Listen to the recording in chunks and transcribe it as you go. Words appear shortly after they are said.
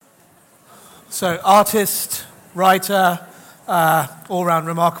So, artist, writer, all-round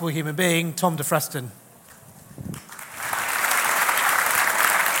remarkable human being, Tom de Freston.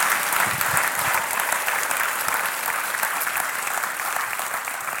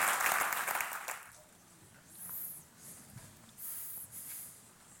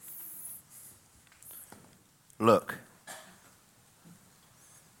 Look,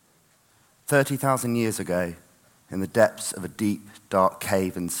 30,000 years ago, in the depths of a deep, dark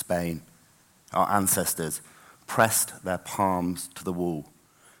cave in Spain, our ancestors pressed their palms to the wall,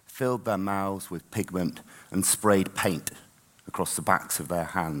 filled their mouths with pigment, and sprayed paint across the backs of their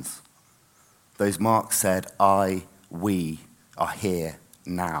hands. Those marks said, we are here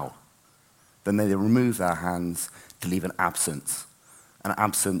now. Then they remove their hands to leave an absence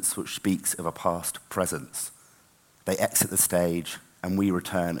which speaks of a past presence. They exit the stage, and we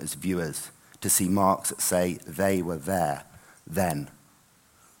return as viewers to see marks that say they were there then.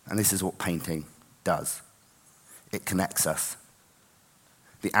 And this is what painting does. It connects us.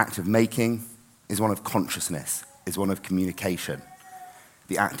 The act of making is one of consciousness, is one of communication.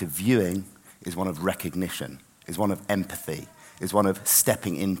 The act of viewing is one of recognition, is one of empathy, is one of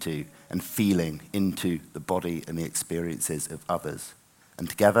stepping into and feeling into the body and the experiences of others. And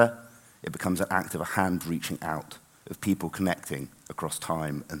together, it becomes an act of a hand reaching out, of people connecting across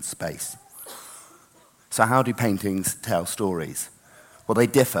time and space. So how do paintings tell stories? Well, they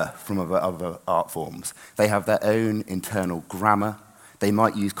differ from other art forms. They have their own internal grammar. They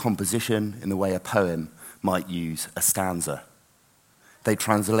might use composition in the way a poem might use a stanza. They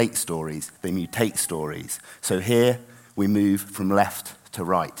translate stories, they mutate stories. So here we move from left to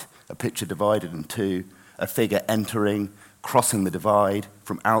right, a picture divided in two, a figure entering, crossing the divide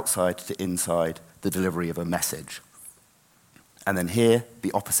from outside to inside, the delivery of a message. And then here,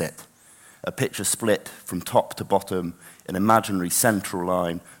 the opposite, a picture split from top to bottom, an imaginary central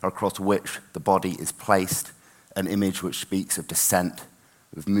line across which the body is placed, an image which speaks of descent,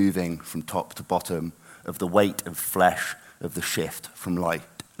 of moving from top to bottom, of the weight of flesh, of the shift from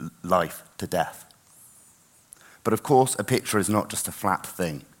life to death. But of course, a picture is not just a flat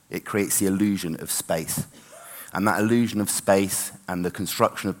thing. It creates the illusion of space. And that illusion of space and the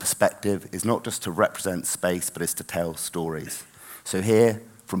construction of perspective is not just to represent space, but it's to tell stories. So here,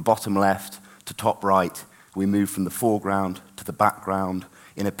 from bottom left to top right, we move from the foreground to the background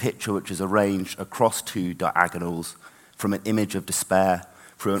in a picture which is arranged across two diagonals, from an image of despair,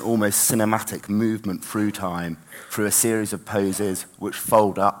 through an almost cinematic movement through time, through a series of poses which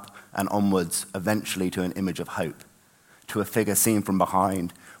fold up and onwards, eventually to an image of hope, to a figure seen from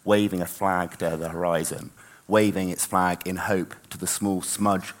behind, waving a flag to the horizon, waving its flag in hope to the small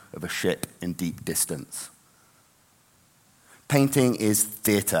smudge of a ship in deep distance. Painting is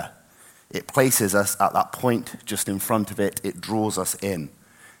theatre. It places us at that point just in front of it. It draws us in.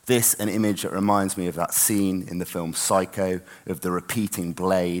 This, an image that reminds me of that scene in the film Psycho, of the repeating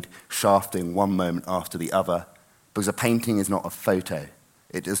blade shafting one moment after the other, because a painting is not a photo.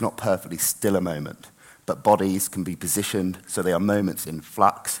 It is not perfectly still a moment, but bodies can be positioned so they are moments in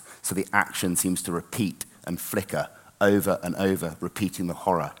flux, so the action seems to repeat and flicker over and over, repeating the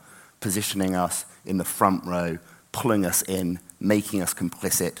horror, positioning us in the front row, pulling us in, making us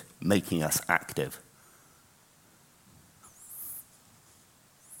complicit, making us active.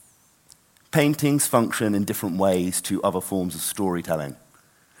 Paintings function in different ways to other forms of storytelling.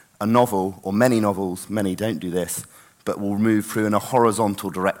 A novel, or many novels, many don't do this, but will move through in a horizontal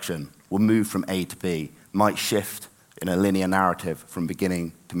direction, will move from A to B, might shift in a linear narrative from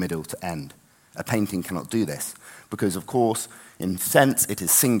beginning to middle to end. A painting cannot do this, because of course, in sense, it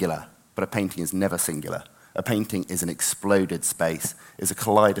is singular, but a painting is never singular. A painting is an exploded space, is a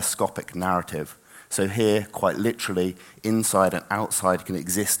kaleidoscopic narrative. So here, quite literally, inside and outside can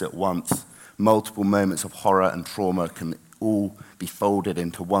exist at once. Multiple moments of horror and trauma can all be folded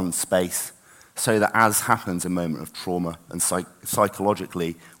into one space, so that as happens a moment of trauma, and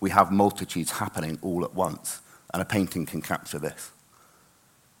psychologically, we have multitudes happening all at once, and a painting can capture this.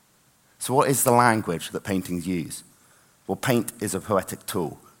 So what is the language that paintings use? Well, paint is a poetic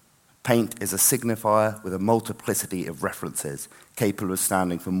tool. Paint is a signifier with a multiplicity of references, capable of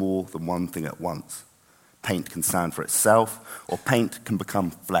standing for more than one thing at once. Paint can stand for itself, or paint can become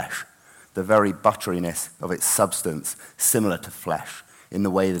flesh, the very butteriness of its substance, similar to flesh, in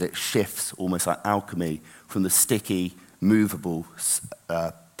the way that it shifts, almost like alchemy, from the sticky, movable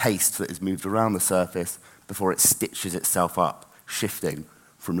paste that is moved around the surface before it stitches itself up, shifting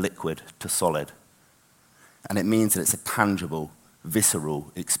from liquid to solid. And it means that it's a tangible,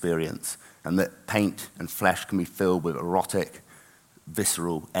 visceral experience, and that paint and flesh can be filled with erotic,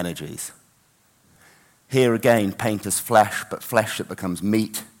 visceral energies. Here again, paint as flesh, but flesh that becomes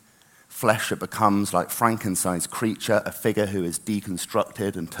meat, Flesh, it becomes like Frankenstein's creature, a figure who is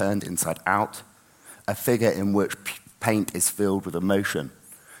deconstructed and turned inside out, a figure in which paint is filled with emotion,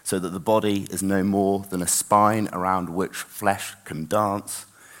 so that the body is no more than a spine around which flesh can dance,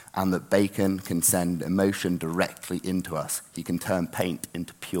 and that Bacon can send emotion directly into us. He can turn paint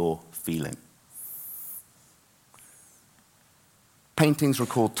into pure feeling. Paintings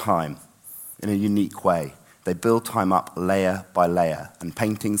record time in a unique way. They build time up layer by layer, and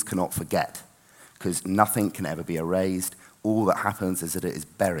paintings cannot forget, because nothing can ever be erased. All that happens is that it is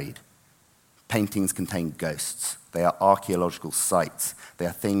buried. Paintings contain ghosts. They are archaeological sites. They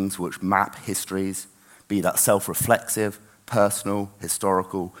are things which map histories, be that self-reflexive, personal,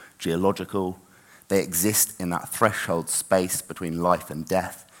 historical, geological. They exist in that threshold space between life and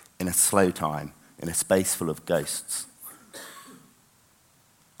death, in a slow time, in a space full of ghosts.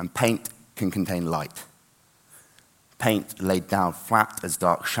 And paint can contain light. Paint laid down flat as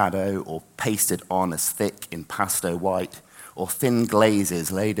dark shadow, or pasted on as thick in pasto white, or thin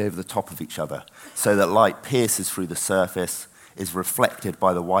glazes laid over the top of each other, so that light pierces through the surface, is reflected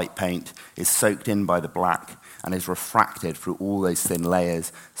by the white paint, is soaked in by the black, and is refracted through all those thin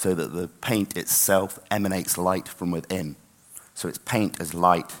layers, so that the paint itself emanates light from within. So it's paint as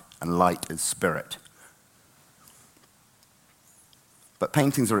light, and light as spirit. But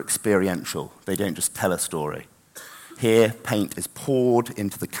paintings are experiential. They don't just tell a story. Here, paint is poured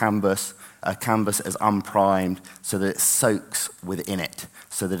into the canvas, a canvas is unprimed so that it soaks within it,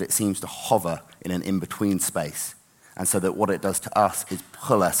 so that it seems to hover in an in-between space, and so that what it does to us is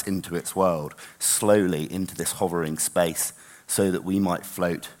pull us into its world, slowly into this hovering space, so that we might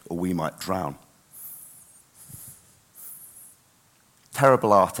float or we might drown.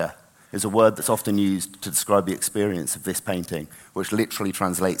 Terribilata is a word that's often used to describe the experience of this painting, which literally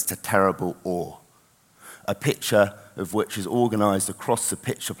translates to terrible awe. A picture of which is organized across the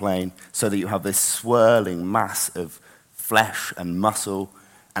picture plane so that you have this swirling mass of flesh and muscle,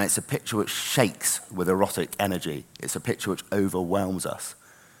 and it's a picture which shakes with erotic energy. It's a picture which overwhelms us.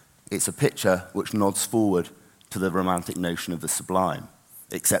 It's a picture which nods forward to the romantic notion of the sublime,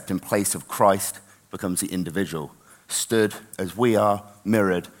 except in place of Christ becomes the individual, stood as we are,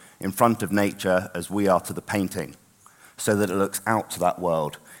 mirrored in front of nature as we are to the painting, so that it looks out to that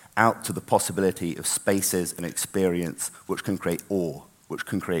world, out to the possibility of spaces and experience which can create awe, which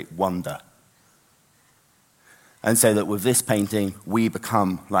can create wonder. And so that with this painting, we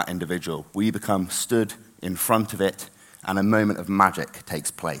become that individual. We become stood in front of it, and a moment of magic takes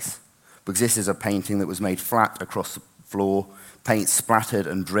place. Because this is a painting that was made flat across the floor, paint splattered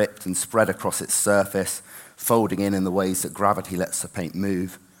and dripped and spread across its surface, folding in the ways that gravity lets the paint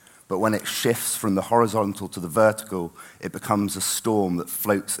move. But when it shifts from the horizontal to the vertical, it becomes a storm that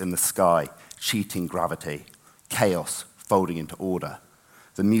floats in the sky, cheating gravity, chaos folding into order.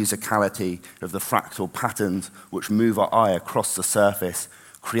 The musicality of the fractal patterns which move our eye across the surface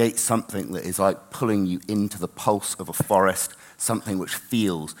creates something that is like pulling you into the pulse of a forest, something which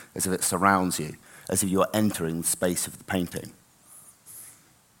feels as if it surrounds you, as if you are entering the space of the painting.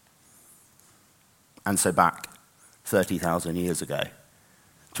 And so back 30,000 years ago,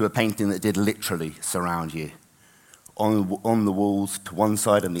 to a painting that did literally surround you. On the walls, to one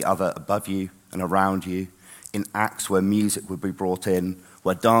side and the other, above you and around you, in acts where music would be brought in,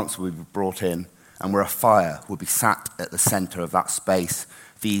 where dance would be brought in, and where a fire would be sat at the center of that space,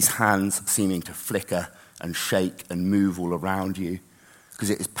 these hands seeming to flicker and shake and move all around you, because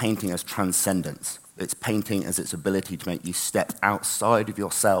it is painting as transcendence. It's painting as its ability to make you step outside of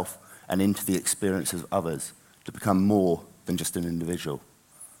yourself and into the experiences of others, to become more than just an individual.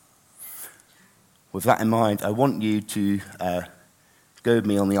 With that in mind, I want you to go with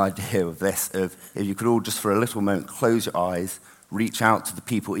me on the idea of this, of if you could all just for a little moment close your eyes, reach out to the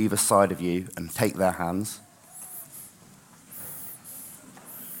people either side of you and take their hands.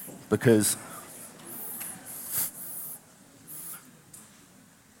 Because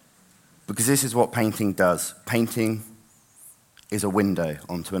this is what painting does. Painting is a window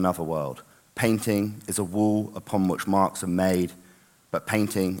onto another world. Painting is a wall upon which marks are made, but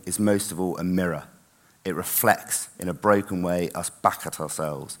painting is most of all a mirror. It reflects, in a broken way, us back at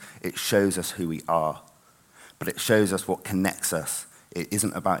ourselves. It shows us who we are, but it shows us what connects us. It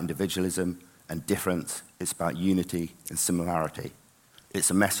isn't about individualism and difference. It's about unity and similarity. It's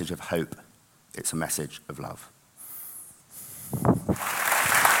a message of hope. It's a message of love.